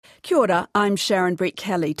Kia ora, I'm Sharon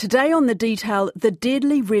Brett-Kelly. Today on The Detail, the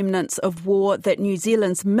deadly remnants of war that New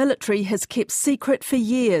Zealand's military has kept secret for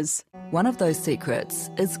years. One of those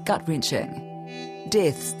secrets is gut-wrenching.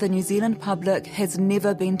 Deaths the New Zealand public has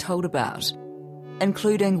never been told about,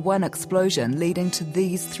 including one explosion leading to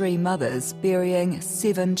these three mothers burying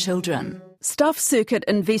 7 children. Staff Circuit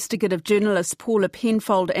investigative journalists Paula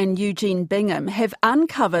Penfold and Eugene Bingham have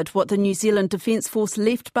uncovered what the New Zealand Defence Force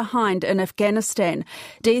left behind in Afghanistan,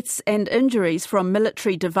 deaths and injuries from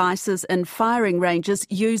military devices in firing ranges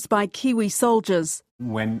used by Kiwi soldiers.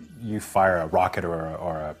 When you fire a rocket or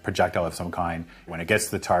a projectile of some kind, when it gets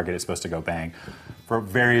to the target, it's supposed to go bang. For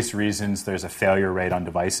various reasons, there's a failure rate on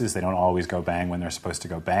devices. They don't always go bang when they're supposed to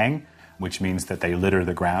go bang, which means that they litter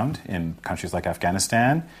the ground in countries like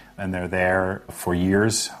Afghanistan, and they're there for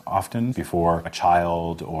years often before a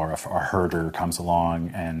child or a herder comes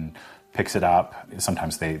along and picks it up.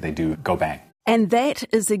 Sometimes they do go bang. And that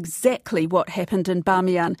is exactly what happened in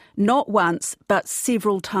Bamyan, not once, but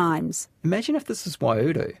several times. Imagine if this was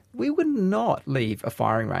Waiouru. We would not leave a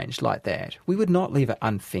firing range like that. We would not leave it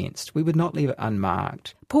unfenced. We would not leave it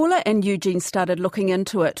unmarked. Paula and Eugene started looking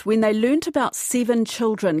into it when they learnt about 7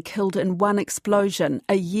 children killed in one explosion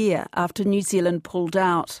a year after New Zealand pulled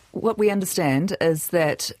out. What we understand is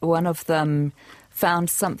that one of them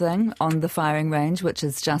found something on the firing range, which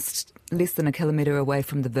is just less than a kilometre away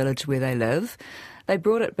from the village where they live. They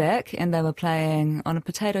brought it back and they were playing on a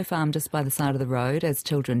potato farm just by the side of the road, as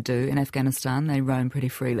children do in Afghanistan. They roam pretty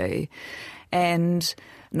freely. And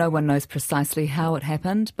no one knows precisely how it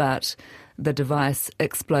happened, but the device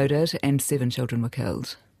exploded and 7 children were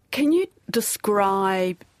killed. Can you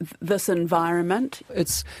describe this environment?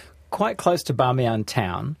 It's quite close to Bamyan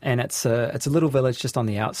town, and it's a little village just on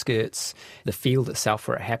the outskirts. The field itself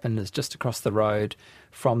where it happened is just across the road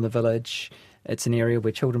from the village. It's an area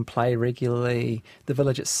where children play regularly. The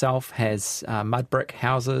village itself has mud brick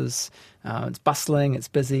houses. It's bustling, it's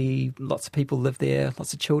busy, lots of people live there,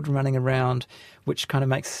 lots of children running around, which kind of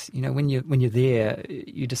makes, when you're there,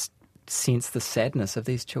 you just sense the sadness of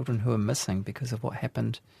these children who are missing because of what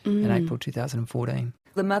happened in April 2014.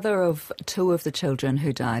 The mother of 2 of the children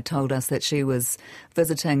who died told us that she was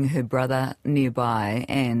visiting her brother nearby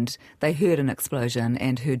and they heard an explosion,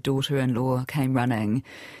 and her daughter-in-law came running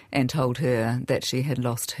and told her that she had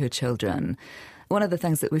lost her children. One of the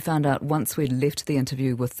things that we found out once we'd left the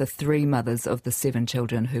interview with the 3 mothers of the 7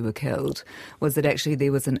 children who were killed was that actually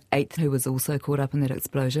there was an 8th who was also caught up in that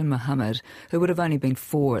explosion, Mohammed, who would have only been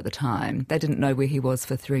 4 at the time. They didn't know where he was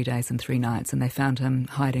for 3 days and 3 nights, and they found him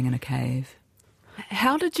hiding in a cave.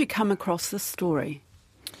 How did you come across this story?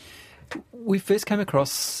 We first came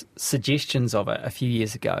across suggestions of it a few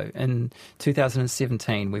years ago. In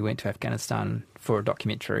 2017, we went to Afghanistan for a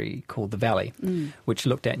documentary called The Valley, which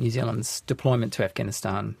looked at New Zealand's deployment to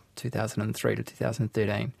Afghanistan 2003 to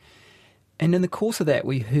 2013. And in the course of that,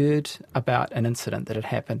 we heard about an incident that had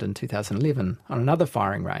happened in 2011 on another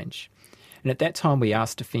firing range. And at that time, we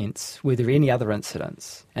asked Defence, were there any other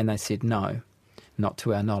incidents? And they said no. Not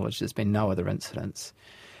to our knowledge, there's been no other incidents.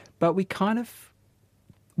 But we kind of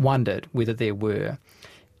wondered whether there were,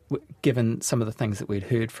 given some of the things that we'd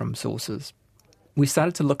heard from sources. We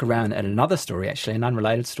started to look around at another story, actually, an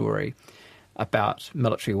unrelated story about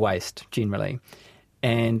military waste generally.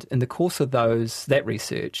 And in the course of that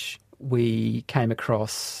research, we came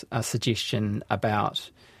across a suggestion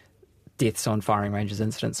about deaths on firing ranges,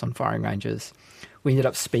 incidents on firing ranges. We ended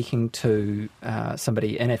up speaking to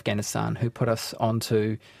somebody in Afghanistan who put us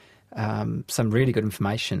onto some really good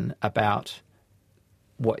information about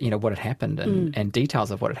what had happened and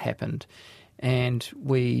details of what had happened. And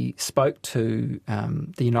we spoke to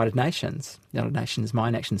the United Nations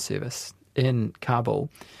Mine Action Service in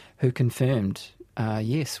Kabul, who confirmed,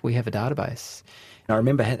 yes, we have a database. And I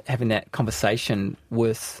remember having that conversation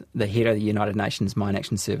with the head of the United Nations Mine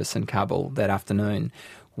Action Service in Kabul that afternoon,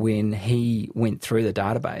 when he went through the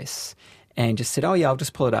database and just said, oh yeah, I'll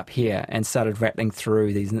just pull it up here, and started rattling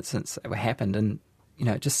through these incidents that happened, and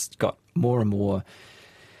it just got more and more,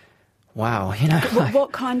 wow.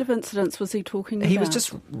 What kind of incidents was he talking about? He was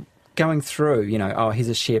just going through, here's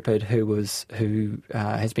a shepherd who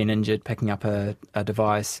has been injured picking up a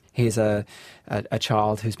device. Here's a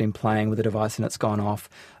child who's been playing with a device and it's gone off.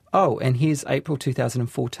 Oh, and here's April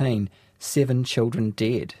 2014, 7 children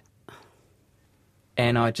dead.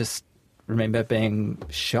 And I just remember being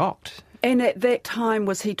shocked. And at that time,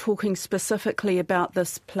 was he talking specifically about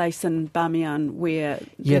this place in Bamyan where...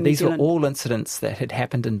 Yeah, these were all incidents that had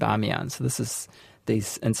happened in Bamyan. So this is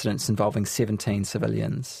these incidents involving 17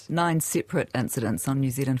 civilians. 9 separate incidents on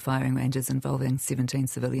New Zealand firing ranges involving 17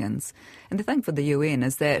 civilians. And the thing for the UN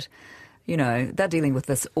is that You know, they're dealing with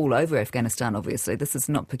this all over Afghanistan, obviously. This is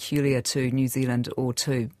not peculiar to New Zealand or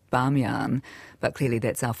to Bamyan, but clearly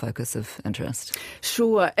that's our focus of interest.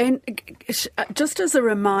 Sure. And just as a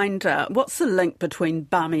reminder, what's the link between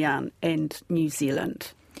Bamyan and New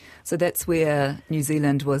Zealand? So that's where New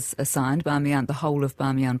Zealand was assigned, Bamyan, the whole of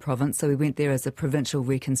Bamyan province. So we went there as a provincial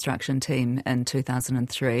reconstruction team in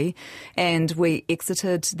 2003, and we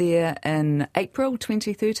exited there in April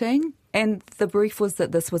 2013. And the brief was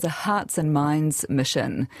that this was a hearts and minds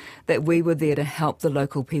mission, that we were there to help the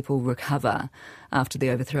local people recover after the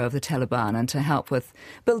overthrow of the Taliban and to help with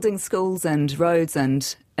building schools and roads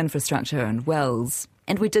and infrastructure and wells.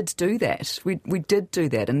 And we did do that. We did do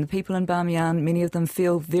that. And the people in Bamyan, many of them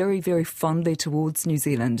feel very, very fondly towards New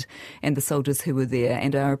Zealand and the soldiers who were there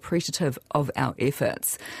and are appreciative of our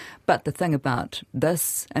efforts. But the thing about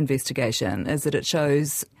this investigation is that it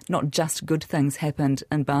shows not just good things happened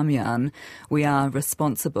in Bamyan. We are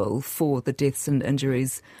responsible for the deaths and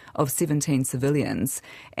injuries of 17 civilians.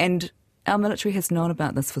 And our military has known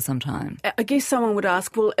about this for some time. I guess someone would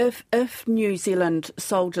ask, well, if New Zealand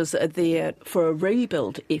soldiers are there for a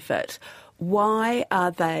rebuild effort, why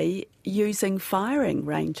are they using firing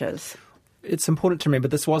ranges? It's important to remember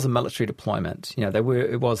this was a military deployment. You know,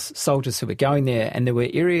 it was soldiers who were going there, and there were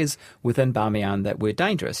areas within Bamyan that were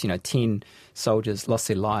dangerous. You know, 10 soldiers lost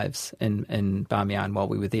their lives in Bamyan while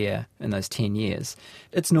we were there in those 10 years.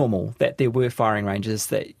 It's normal that there were firing ranges,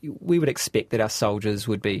 that we would expect that our soldiers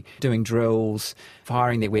would be doing drills,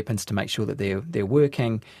 firing their weapons to make sure that they're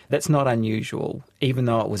working. That's not unusual, even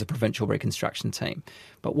though it was a provincial reconstruction team.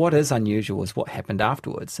 But what is unusual is what happened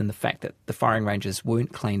afterwards, and the fact that the firing ranges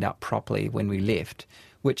weren't cleaned up properly when we left,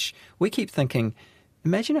 which we keep thinking,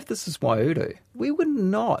 imagine if this is Waiouru. We would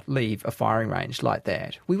not leave a firing range like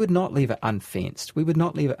that. We would not leave it unfenced. We would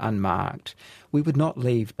not leave it unmarked. We would not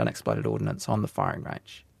leave unexploded ordnance on the firing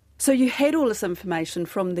range. So you had all this information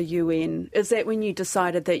from the UN. Is that when you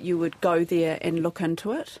decided that you would go there and look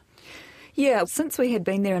into it? Yeah, since we had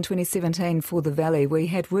been there in 2017 for the Valley, we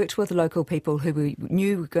had worked with local people who we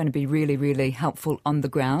knew were going to be really, really helpful on the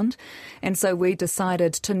ground. And so we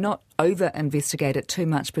decided to not over-investigate it too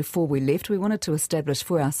much before we left. We wanted to establish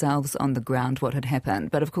for ourselves on the ground what had happened.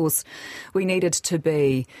 But of course, we needed to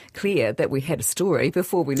be clear that we had a story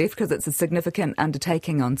before we left, because it's a significant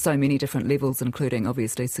undertaking on so many different levels, including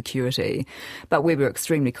obviously security. But we were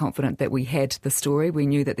extremely confident that we had the story. We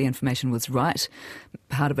knew that the information was right.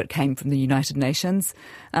 Part of it came from the United Nations.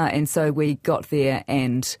 And so we got there,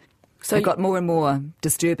 and so it got more and more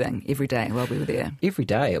disturbing every day while we were there. Every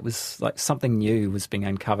day it was like something new was being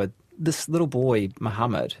uncovered. This little boy,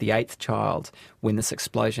 Muhammad, the 8th child, when this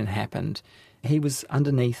explosion happened, he was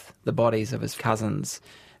underneath the bodies of his cousins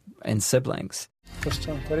and siblings.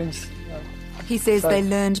 He says they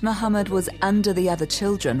learned Muhammad was under the other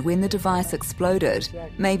children when the device exploded.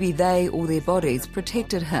 Maybe they or their bodies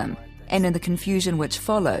protected him. And in the confusion which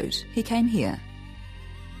followed, he came here.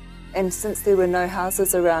 And since there were no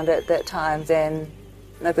houses around at that time, then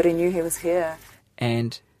nobody knew he was here.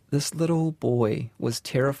 And this little boy was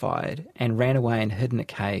terrified and ran away and hid in a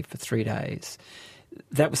cave for 3 days.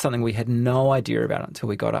 That was something we had no idea about until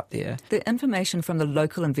we got up there. The information from the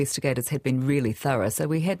local investigators had been really thorough, so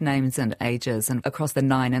we had names and ages, and across the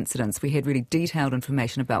 9 incidents we had really detailed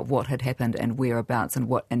information about what had happened and whereabouts and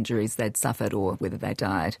what injuries they'd suffered or whether they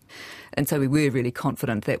died. And so we were really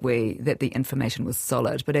confident that the information was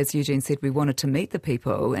solid. But as Eugene said, we wanted to meet the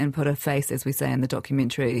people and put a face, as we say in the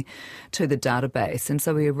documentary, to the database. And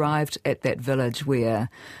so we arrived at that village where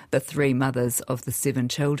the 3 mothers of the 7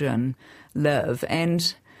 children live,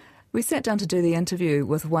 and we sat down to do the interview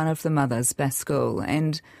with one of the mothers, Baskul,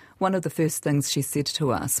 and one of the first things she said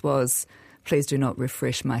to us was, "Please do not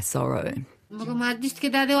refresh my sorrow."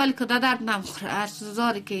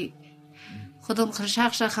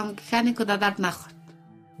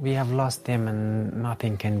 We have lost them and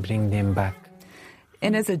nothing can bring them back.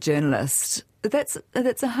 And as a journalist, that's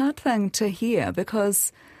a hard thing to hear,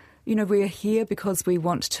 because you know, we're here because we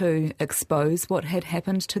want to expose what had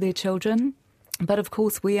happened to their children. But of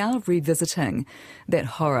course, we are revisiting that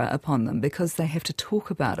horror upon them because they have to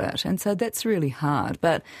talk about it. And so that's really hard.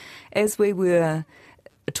 But as we were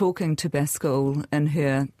talking to Baskul in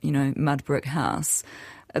her, mud brick house,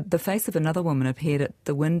 the face of another woman appeared at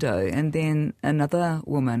the window, and then another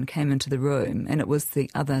woman came into the room, and it was the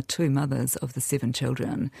other 2 mothers of the 7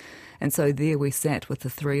 children. And so there we sat with the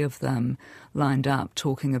 3 of them lined up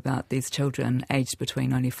talking about these children aged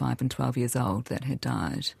between only 5 and 12 years old that had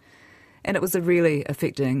died. And it was a really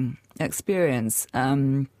affecting experience,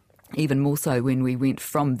 even more so when we went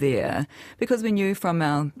from there, because we knew from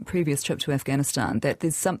our previous trip to Afghanistan that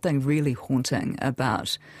there's something really haunting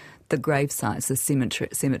about the grave sites, the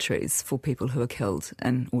cemeteries for people who are killed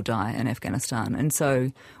or die in Afghanistan. And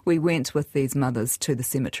so we went with these mothers to the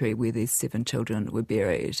cemetery where these 7 children were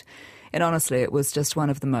buried. And honestly, it was just one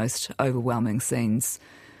of the most overwhelming scenes,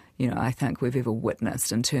 I think we've ever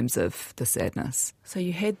witnessed in terms of the sadness. So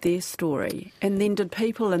you had their story, and then did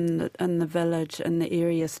people in the village, in the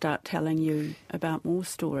area, start telling you about more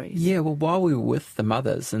stories? Yeah, well, while we were with the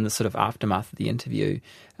mothers in the sort of aftermath of the interview,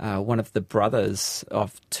 one of the brothers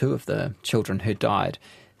of 2 of the children who died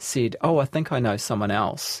said, I think I know someone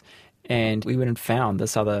else. And we went and found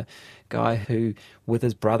this other guy who, with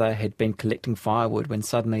his brother, had been collecting firewood when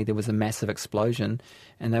suddenly there was a massive explosion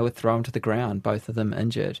and they were thrown to the ground, both of them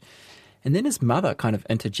injured. And then his mother kind of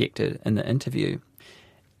interjected in the interview,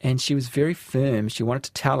 and she was very firm. She wanted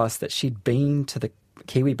to tell us that she'd been to the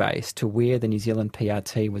Kiwi base, to where the New Zealand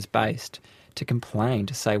PRT was based, to complain,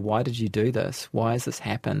 to say, why did you do this? Why has this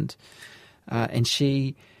happened? And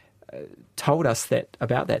she told us that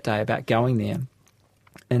about that day, about going there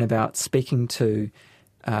and about speaking to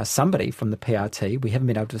somebody from the PRT, we haven't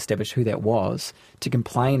been able to establish who that was, to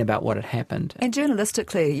complain about what had happened. And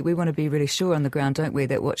journalistically, we want to be really sure on the ground, don't we,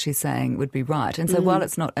 that what she's saying would be right. And so while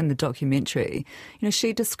it's not in the documentary,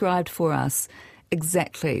 she described for us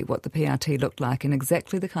exactly what the PRT looked like and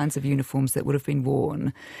exactly the kinds of uniforms that would have been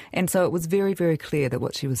worn. And so it was very, very clear that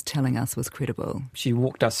what she was telling us was credible. She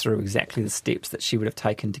walked us through exactly the steps that she would have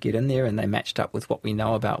taken to get in there, and they matched up with what we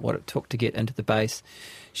know about what it took to get into the base.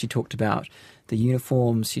 She talked about the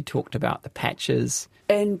uniforms, she talked about the patches.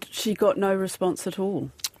 And she got no response at all?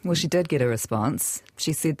 Well, she did get a response.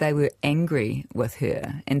 She said they were angry with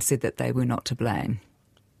her and said that they were not to blame.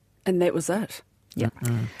 And that was it? Yeah.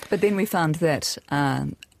 But then we found that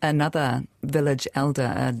another village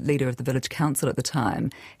elder, a leader of the village council at the time,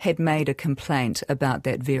 had made a complaint about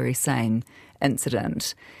that very same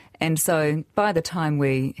incident. And so by the time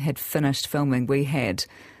we had finished filming, we had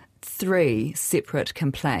 3 separate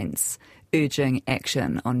complaints urging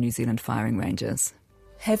action on New Zealand firing ranges.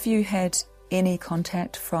 Have you had any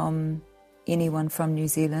contact from anyone from New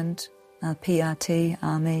Zealand, PRT,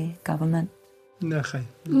 Army, government? No.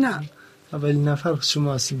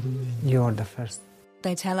 You are the first.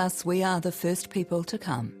 They tell us we are the first people to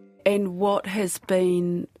come. And what has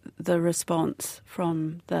been the response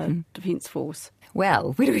from the Defence Force?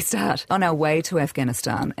 Well, where do we start? On our way to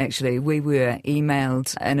Afghanistan, actually, we were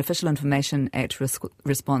emailed an Official Information Act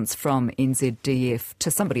response from NZDF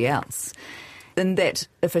to somebody else. In that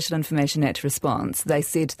Official Information Act response, they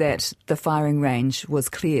said that the firing range was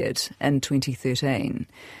cleared in 2013.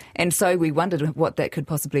 And so we wondered what that could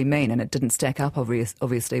possibly mean, and it didn't stack up,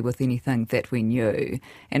 obviously, with anything that we knew.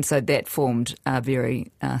 And so that formed a very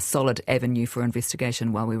solid avenue for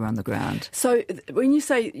investigation while we were on the ground. So when you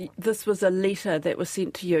say this was a letter that was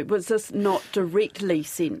sent to you, was this not directly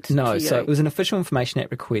sent to you? No, so it was an Official Information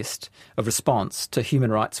Act request of response to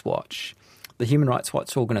Human Rights Watch. The Human Rights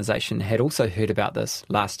Watch organisation had also heard about this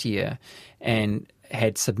last year and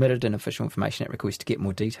had submitted an Official Information Act request to get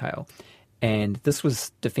more detail. And this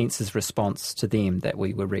was Defence's response to them that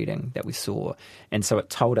we were reading, that we saw. And so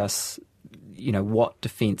it told us, what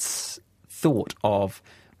Defence thought of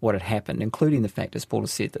what had happened, including the fact, as Paula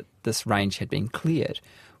said, that this range had been cleared,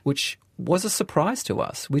 which was a surprise to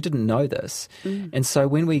us. We didn't know this. And so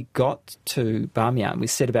when we got to Bamyan, we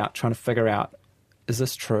set about trying to figure out, is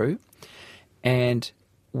this true? And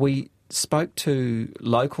we spoke to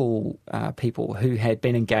local people who had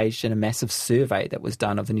been engaged in a massive survey that was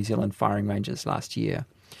done of the New Zealand firing ranges last year.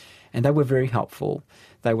 And they were very helpful.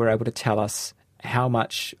 They were able to tell us how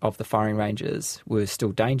much of the firing ranges were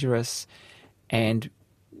still dangerous and,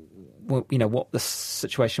 what the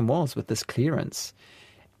situation was with this clearance.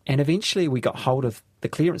 And eventually we got hold of the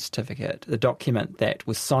clearance certificate, the document that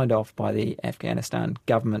was signed off by the Afghanistan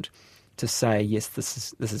government to say, yes,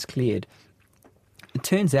 this is cleared. It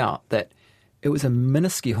turns out that it was a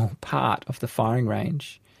minuscule part of the firing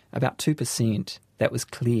range, about 2%, that was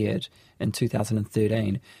cleared in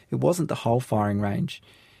 2013. It wasn't the whole firing range.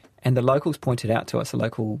 And the locals pointed out to us, the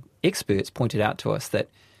local experts pointed out to us that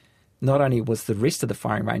not only was the rest of the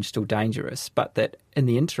firing range still dangerous, but that in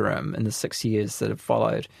the interim, in the 6 years that have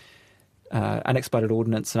followed, unexploded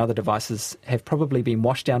ordnance and other devices have probably been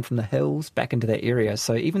washed down from the hills back into that area.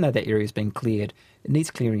 So even though that area has been cleared, it needs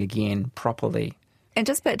clearing again properly And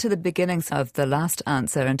just back to the beginnings of the last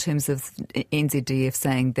answer in terms of NZDF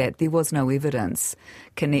saying that there was no evidence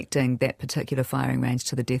connecting that particular firing range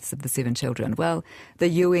to the deaths of the 7 children. Well, the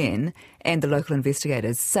UN and the local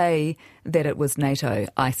investigators say that it was NATO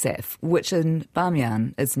ISAF, which in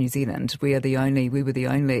Bamyan is New Zealand. We were the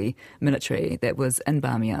only military that was in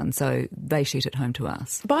Bamyan, so they shoot it home to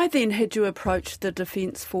us. By then, had you approached the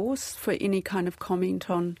Defence Force for any kind of comment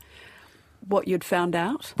on what you'd found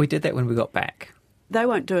out? We did that when we got back. They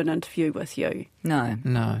won't do an interview with you. No.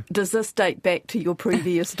 Does this date back to your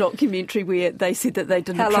previous documentary where they said that they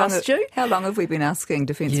didn't trust you? How long have we been asking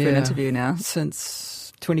Defence for an interview now?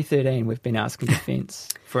 Since 2013 we've been asking Defence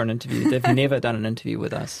for an interview. They've never done an interview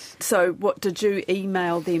with us. So what, did you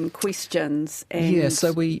email them questions? Yeah,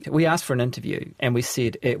 so we asked for an interview and we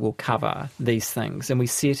said it will cover these things, and we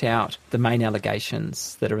set out the main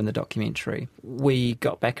allegations that are in the documentary. We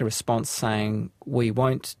got back a response saying we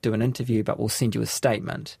won't do an interview but we'll send you a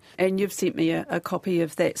statement. And you've sent me a copy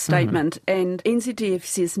of that statement, and NZDF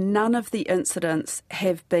says none of the incidents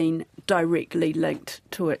have been directly linked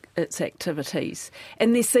to its activities.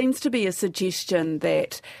 And there seems to be a suggestion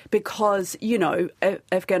that because,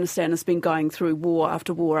 Afghanistan has been going through war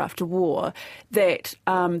after war after war, that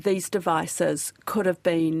these devices could have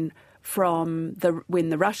been from when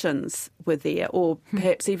the Russians were there, or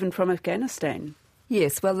perhaps even from Afghanistan.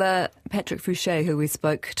 Yes, well, Patrick Fouché, who we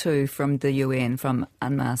spoke to from the UN, from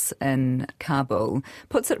UNMAS in Kabul,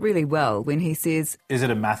 puts it really well when he says... Is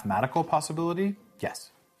it a mathematical possibility?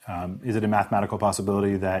 Yes. Is it a mathematical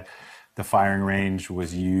possibility that the firing range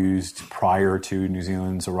was used prior to New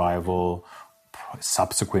Zealand's arrival,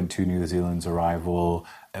 subsequent to New Zealand's arrival,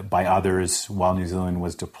 by others while New Zealand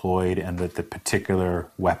was deployed, and that the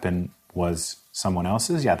particular weapon was someone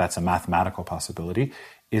else's? Yeah, that's a mathematical possibility.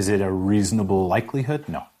 Is it a reasonable likelihood?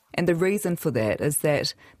 No. And the reason for that is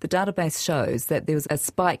that the database shows that there was a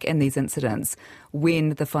spike in these incidents when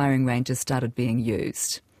the firing ranges started being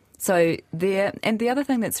used. So and the other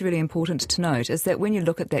thing that's really important to note is that when you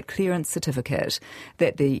look at that clearance certificate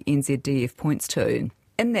that the NZDF points to,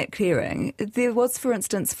 in that clearing, there was, for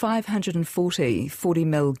instance, 540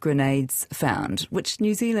 40mm grenades found, which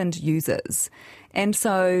New Zealand uses. And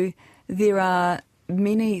so there are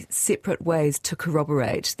many separate ways to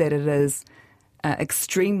corroborate that it is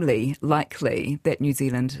extremely likely that New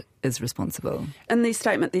Zealand is responsible. In their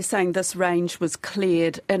statement, they're saying this range was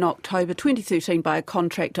cleared in October 2013 by a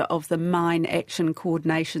contractor of the Mine Action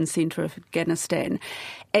Coordination Centre of Afghanistan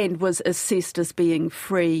and was assessed as being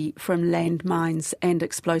free from landmines and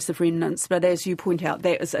explosive remnants. But as you point out,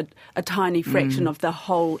 that is a tiny fraction of the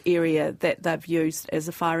whole area that they've used as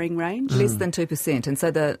a firing range. Less than 2%. And so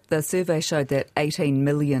the survey showed that 18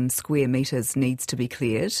 million square metres needs to be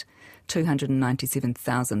cleared.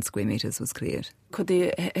 297,000 square metres was cleared. Could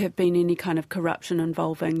there have been any kind of corruption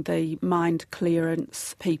involving the mined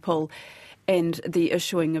clearance people and the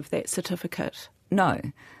issuing of that certificate? No.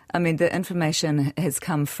 I mean, the information has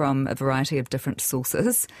come from a variety of different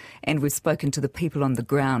sources, and we've spoken to the people on the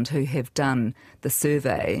ground who have done the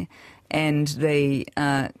survey, and the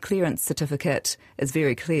clearance certificate is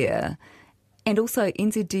very clear. And also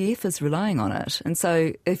NZDF is relying on it. And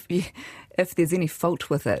so if there's any fault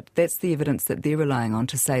with it, that's the evidence that they're relying on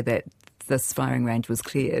to say that this firing range was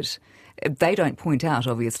cleared. They don't point out,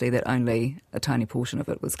 obviously, that only a tiny portion of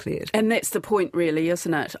it was cleared. And that's the point, really,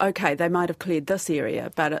 isn't it? OK, they might have cleared this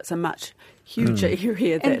area, but it's a much huger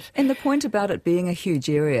area. And the point about it being a huge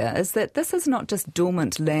area is that this is not just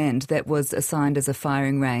dormant land that was assigned as a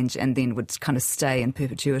firing range and then would kind of stay in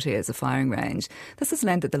perpetuity as a firing range. This is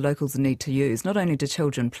land that the locals need to use. Not only do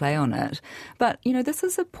children play on it, but, this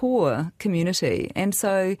is a poor community. And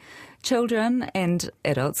so children and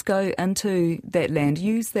adults go into that land,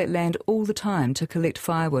 use that land all the time to collect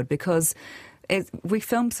firewood, because we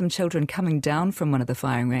filmed some children coming down from one of the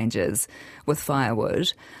firing ranges with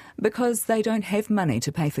firewood because they don't have money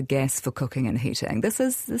to pay for gas for cooking and heating. This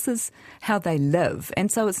is how they live.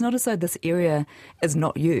 And so it's not as though this area is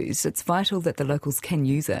not used. It's vital that the locals can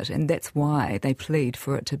use it, and that's why they plead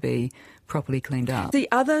for it to be properly cleaned up. The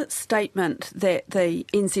other statement that the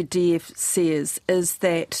NZDF says is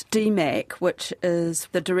that DMAC, which is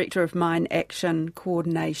the Director of Mine Action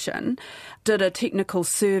Coordination, did a technical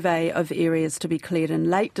survey of areas to be cleared in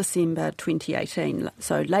late December 2018,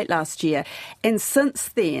 so late last year. And since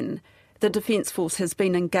then, the Defence Force has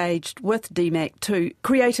been engaged with DMAC to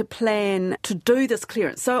create a plan to do this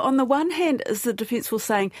clearance. So on the one hand, is the Defence Force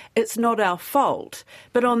saying it's not our fault,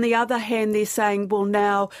 but on the other hand, they're saying, well,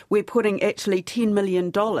 now we're putting actually $10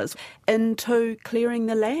 million into clearing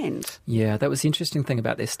the land. Yeah, that was the interesting thing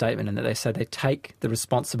about their statement, in that they say they take the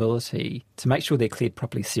responsibility to make sure they're cleared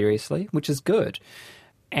properly seriously, which is good,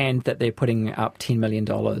 and that they're putting up $10 million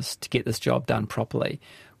to get this job done properly,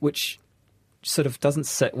 which sort of doesn't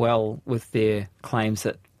sit well with their claims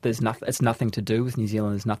that it's nothing to do with New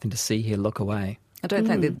Zealand, there's nothing to see here, look away. I don't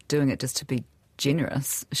think they're doing it just to be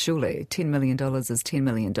generous, surely. $10 million is $10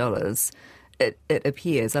 million. It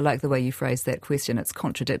appears, I like the way you phrased that question, it's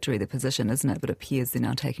contradictory, the position, isn't it? But it appears they're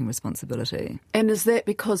now taking responsibility. And is that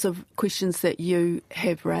because of questions that you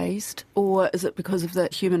have raised, or is it because of the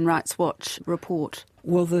Human Rights Watch report?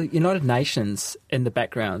 Well, the United Nations in the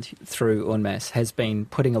background through UNMAS has been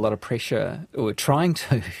putting a lot of pressure, or trying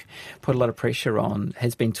to put a lot of pressure on,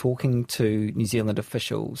 has been talking to New Zealand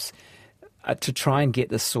officials to try and get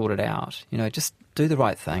this sorted out. Just do the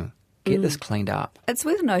right thing. Get this cleaned up. It's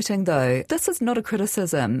worth noting, though, this is not a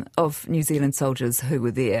criticism of New Zealand soldiers who were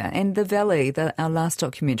there. And The Valley, our last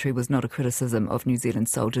documentary, was not a criticism of New Zealand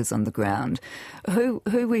soldiers on the ground. Who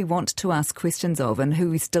we want to ask questions of, and who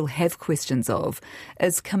we still have questions of,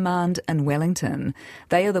 is Command in Wellington.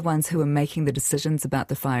 They are the ones who are making the decisions about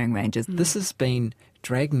the firing ranges. This has been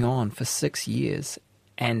dragging on for 6 years,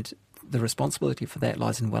 and the responsibility for that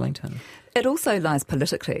lies in Wellington. It also lies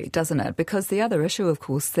politically, doesn't it? Because the other issue, of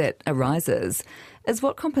course, that arises is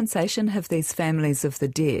what compensation have these families of the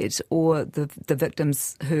dead, or the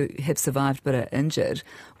victims who have survived but are injured,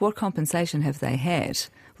 what compensation have they had?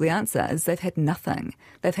 Well, the answer is they've had nothing.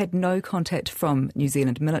 They've had no contact from New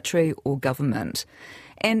Zealand military or government.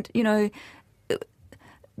 And,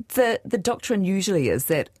 the doctrine usually is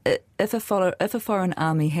that if a foreign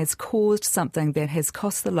army has caused something that has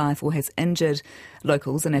cost the life or has injured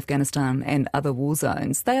locals in Afghanistan and other war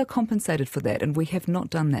zones, they are compensated for that, and we have not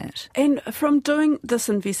done that. And from doing this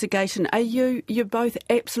investigation, are you're both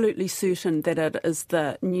absolutely certain that it is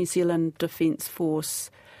the New Zealand Defence Force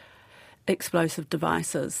explosive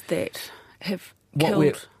devices that have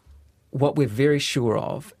killed? What we're very sure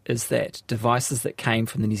of is that devices that came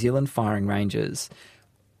from the New Zealand firing ranges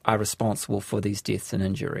are responsible for these deaths and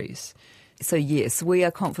injuries. So yes, we are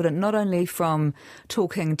confident not only from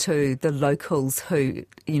talking to the locals who,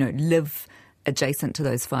 live adjacent to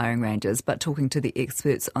those firing ranges, but talking to the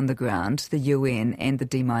experts on the ground, the UN and the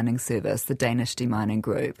demining service, the Danish demining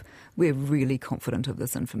group. We're really confident of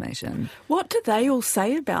this information. What do they all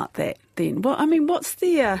say about that then? Well, what's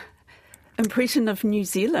their impression of New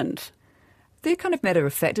Zealand? They're kind of matter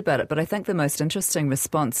of fact about it, but I think the most interesting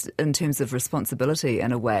response in terms of responsibility,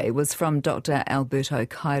 in a way, was from Dr. Alberto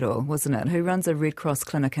Cairo, wasn't it, who runs a Red Cross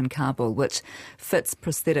clinic in Kabul, which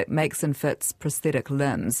makes and fits prosthetic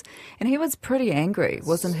limbs. And he was pretty angry,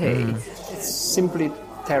 wasn't he? It's simply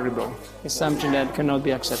terrible. It's something that cannot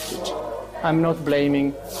be accepted. I'm not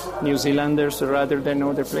blaming New Zealanders rather than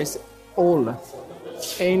other places.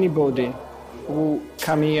 Anybody who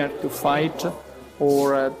come here to fight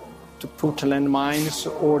or to put landmines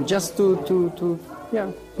or just to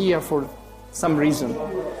here for some reason,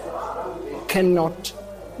 cannot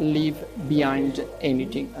leave behind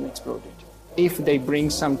anything unexploded. If they bring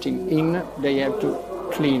something in, they have to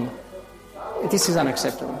clean. This is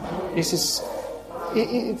unacceptable. It's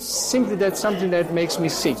simply that something that makes me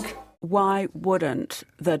sick. Why wouldn't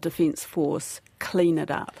the Defence Force clean it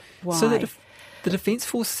up? Why? So the Defence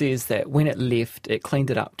Force says that when it left, it cleaned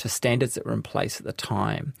it up to standards that were in place at the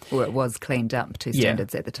time. Or it was cleaned up to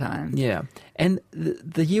standards at the time. Yeah. And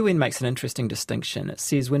the UN makes an interesting distinction. It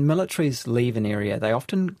says when militaries leave an area, they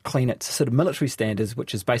often clean it to sort of military standards,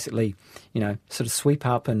 which is basically, sort of sweep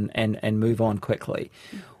up and move on quickly.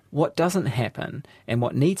 What doesn't happen, and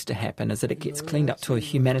what needs to happen, is that it gets cleaned up to a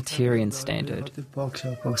humanitarian standard.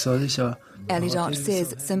 Ali Dot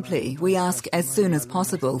says simply, we ask as soon as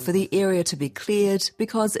possible for the area to be cleared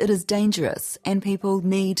because it is dangerous and people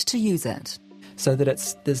need to use it. So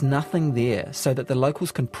that there's nothing there, so that the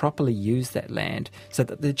locals can properly use that land, so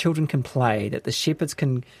that the children can play, that the shepherds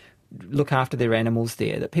can look after their animals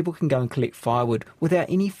there, that people can go and collect firewood without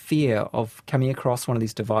any fear of coming across one of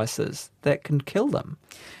these devices that can kill them.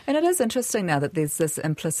 And it is interesting now that there's this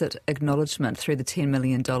implicit acknowledgement through the $10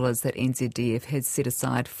 million that NZDF has set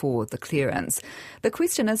aside for the clearance. The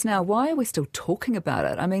question is now, why are we still talking about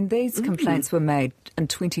it? These complaints were made in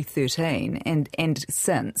 2013 and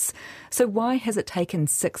since. So why has it taken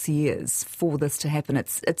 6 years for this to happen?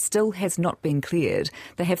 It still has not been cleared.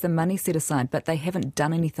 They have the money set aside, but they haven't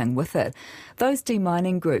done anything with it. Those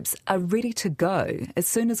demining groups are ready to go. As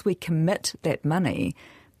soon as we commit that money,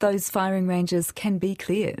 those firing ranges can be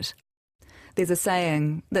cleared. There's a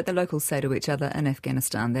saying that the locals say to each other in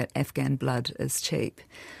Afghanistan that Afghan blood is cheap.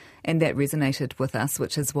 And that resonated with us,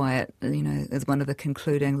 which is why it, is one of the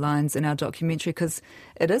concluding lines in our documentary, because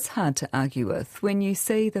it is hard to argue with. When you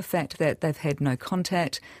see the fact that they've had no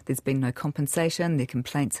contact, there's been no compensation, their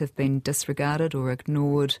complaints have been disregarded or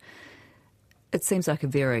ignored, it seems like a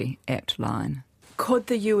very apt line. Could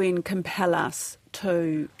the UN compel us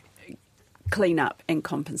to clean up and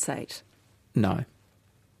compensate? No.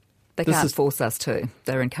 They can't force us to.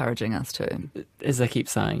 They're encouraging us to. As I keep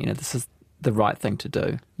saying, this is the right thing to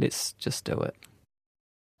do. Let's just do it.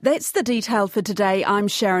 That's The Detail for today. I'm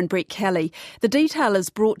Sharon Brett-Kelly. The Detail is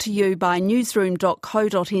brought to you by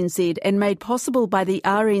newsroom.co.nz and made possible by the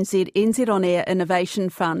RNZ NZ On Air Innovation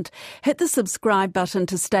Fund. Hit the subscribe button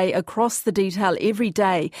to stay across The Detail every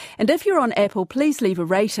day. And if you're on Apple, please leave a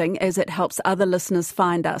rating as it helps other listeners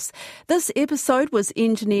find us. This episode was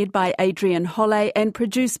engineered by Adrian Holley and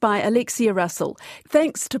produced by Alexia Russell.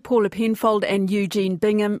 Thanks to Paula Penfold and Eugene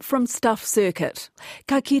Bingham from Stuff Circuit.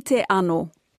 Ka kite anō.